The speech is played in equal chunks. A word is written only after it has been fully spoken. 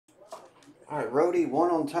All right, Rody,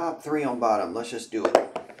 1 on top, 3 on bottom. Let's just do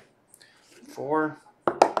it. 4,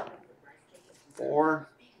 4,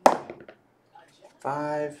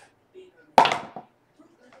 5,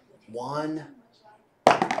 1,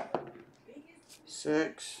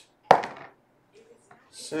 6,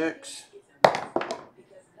 6,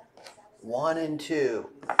 1 and 2.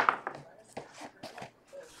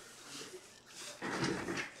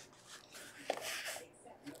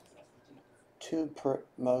 Two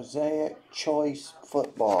Mosaic choice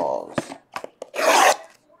footballs.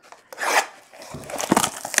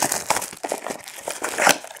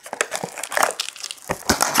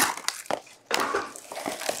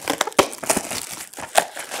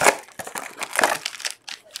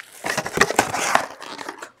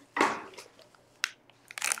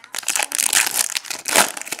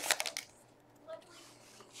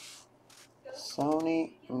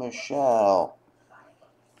 Sony Michelle.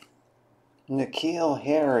 Nikhil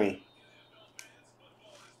Harry.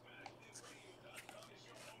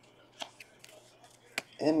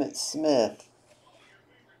 Emmett Smith.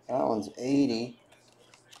 That one's 80.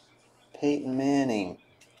 Peyton Manning,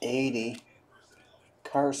 80.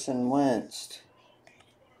 Carson Wentz,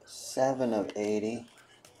 7 of 80.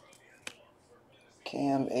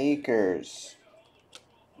 Cam Akers,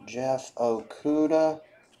 Jeff Okuda,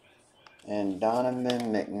 and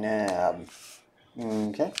Donovan McNabb.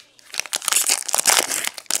 Okay.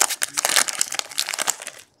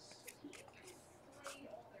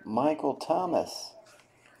 Michael Thomas,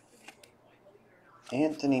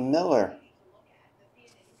 Anthony Miller,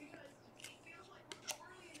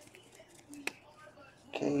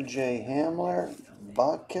 KJ Hamler,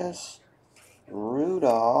 Butkus,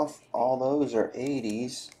 Rudolph, all those are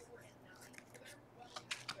 80s.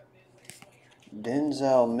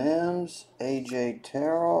 Denzel Mims, AJ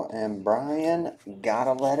Terrell, and Brian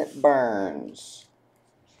Gotta Let It Burns.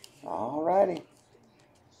 Alrighty.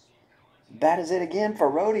 That is it again for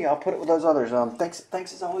Rody. I'll put it with those others. Thanks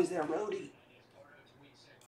as always there, Rody.